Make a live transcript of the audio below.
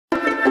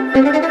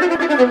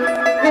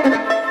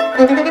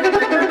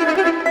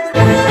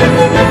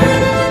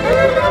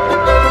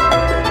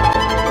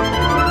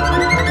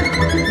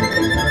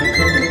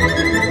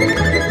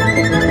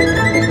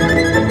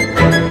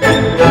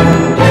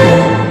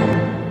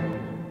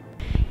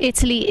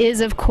Italy is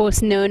of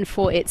course known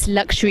for its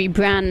luxury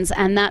brands,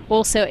 and that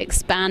also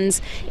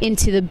expands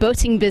into the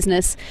boating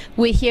business.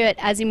 We're here at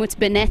Azimut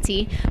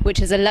Benetti, which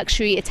is a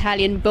luxury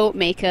Italian boat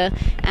maker,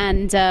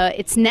 and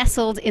it's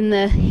nestled in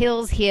the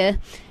hills here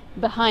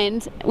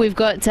behind. We've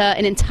got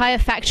an entire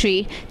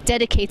factory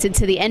dedicated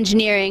to the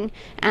engineering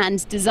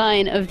and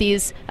design of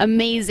these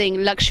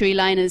amazing luxury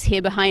liners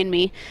here behind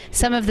me.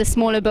 Some of the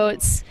smaller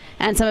boats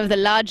and some of the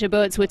larger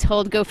boats, we're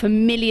told, go for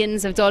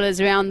millions of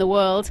dollars around the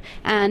world,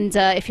 and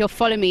if you'll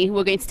follow me,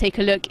 we're going to take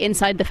a look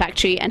inside the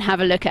factory and have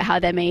a look at how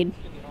they're made.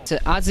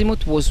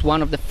 Azimut was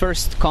one of the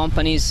first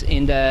companies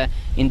in the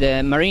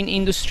marine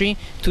industry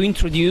to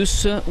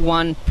introduce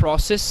one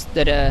process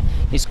that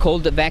is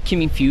called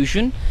vacuum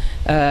infusion.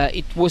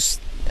 It was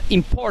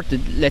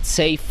imported, let's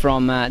say,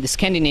 from the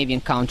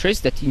Scandinavian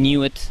countries that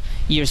knew it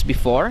years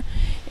before,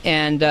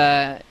 and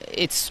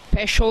it's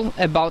special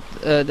about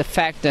the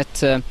fact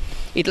that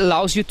it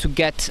allows you to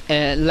get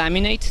a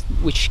laminate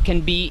which can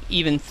be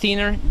even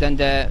thinner than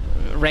the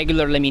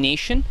regular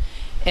lamination,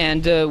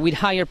 and with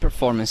higher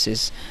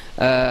performances.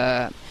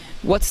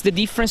 What's the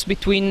difference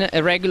between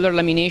a regular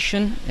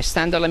lamination, a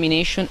standard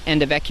lamination,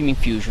 and a vacuum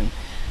infusion?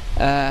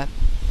 A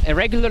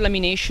regular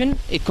lamination,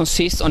 it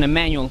consists on a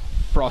manual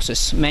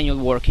process, manual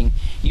working.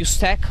 You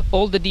stack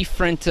all the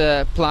different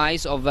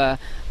plies of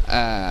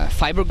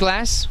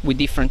fiberglass with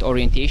different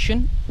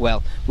orientation,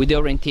 well, with the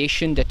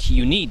orientation that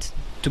you need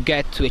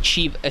to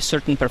achieve a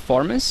certain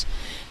performance.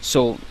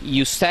 So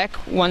you stack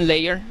one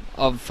layer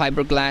of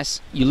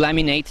fiberglass, you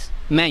laminate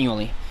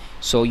manually.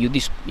 So you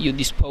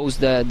dispose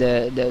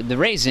the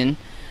resin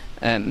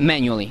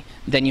manually.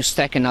 Then you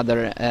stack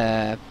another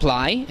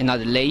ply,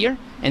 another layer,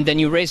 and then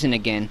you resin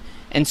again,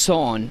 and so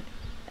on,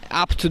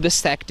 up to the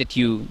stack that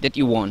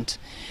you want.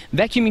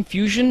 Vacuum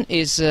infusion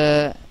is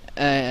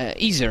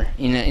easier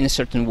in a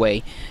certain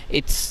way.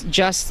 It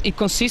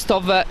consists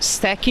of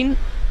stacking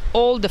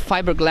all the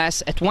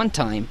fiberglass at one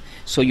time.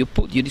 So you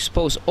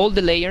dispose all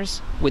the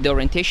layers with the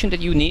orientation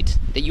that you need,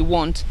 that you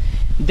want.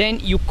 Then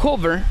you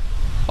cover,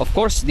 of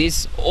course,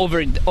 this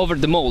over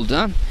the mold,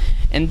 huh?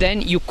 And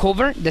then you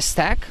cover the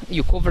stack,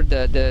 you cover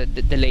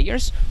the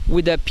layers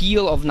with a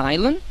peel of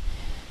nylon.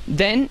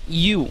 Then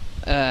you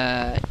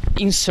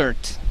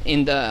insert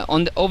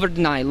over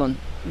the nylon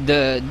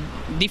the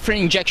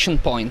different injection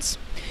points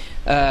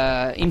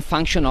in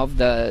function of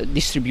the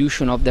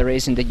distribution of the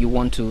resin that you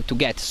want to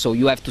get. So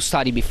you have to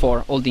study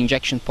before all the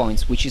injection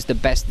points, which is the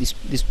best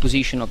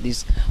disposition of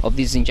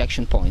these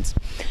injection points.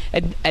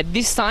 At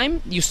this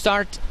time, you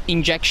start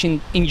injecting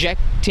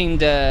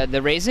the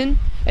resin,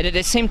 and at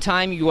the same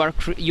time you're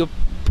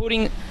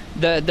putting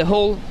the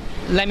whole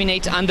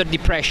laminate under the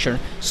pressure.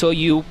 So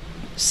you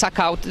suck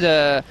out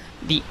the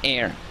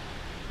air,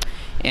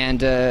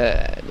 and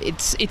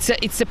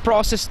it's a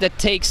process that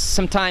takes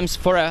sometimes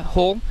for a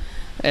hole.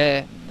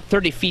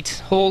 30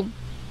 feet hole,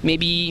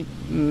 maybe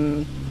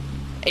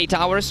 8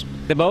 hours.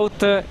 The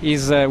boat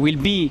will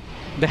be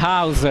the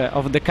house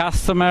of the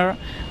customer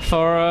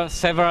for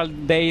several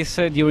days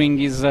during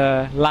his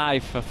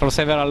life, for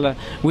several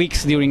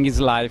weeks during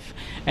his life,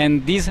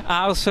 and this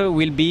house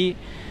will be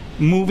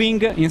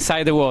moving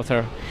inside the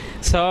water.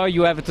 So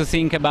you have to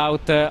think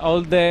about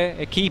all the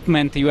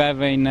equipment you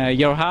have in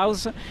your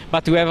house,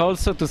 but you have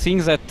also to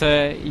think that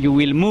you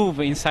will move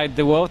inside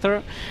the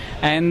water,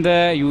 and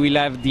you will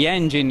have the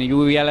engine, you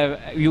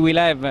will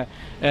have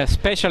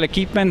special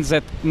equipment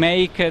that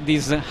make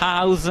this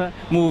house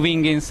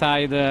moving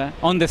inside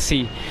on the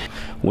sea.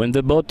 When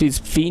the boat is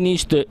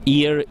finished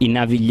here in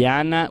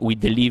Avigliana, we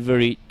deliver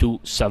it to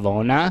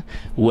Savona,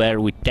 where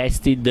we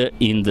tested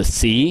in the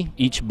sea.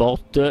 Each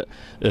boat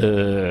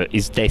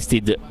is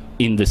tested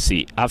in the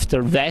sea.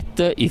 After that,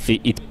 if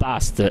it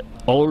passed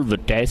all the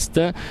tests,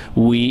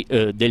 we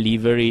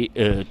deliver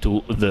it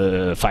to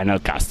the final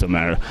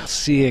customer.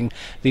 Seeing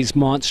these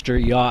monster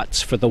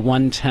yachts for the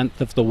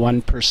 1/10 of the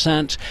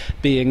 1%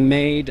 being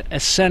made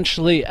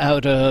essentially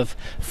out of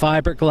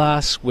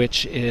fiberglass,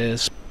 which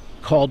is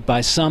called by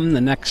some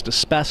the next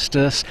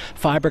asbestos,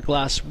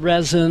 fiberglass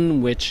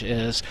resin, which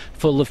is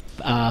full of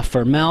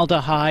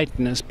formaldehyde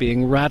and is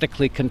being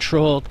radically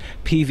controlled,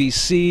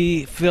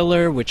 PVC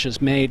filler, which is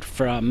made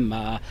from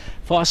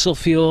fossil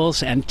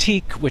fuels,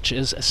 antique, which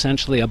is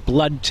essentially a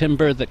blood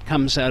timber that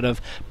comes out of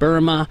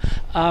Burma.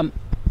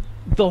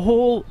 The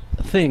whole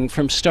thing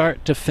from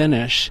start to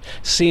finish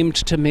seemed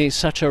to me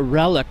such a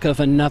relic of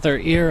another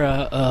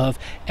era of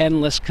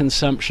endless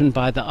consumption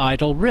by the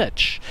idle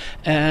rich.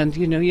 And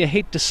you know, you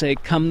hate to say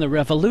come the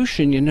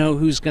revolution, you know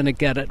who's going to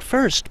get it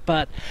first,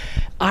 but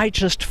I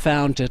just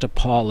found it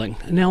appalling.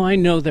 Now I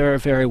know there are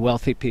very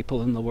wealthy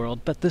people in the world,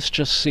 but this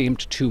just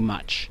seemed too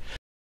much.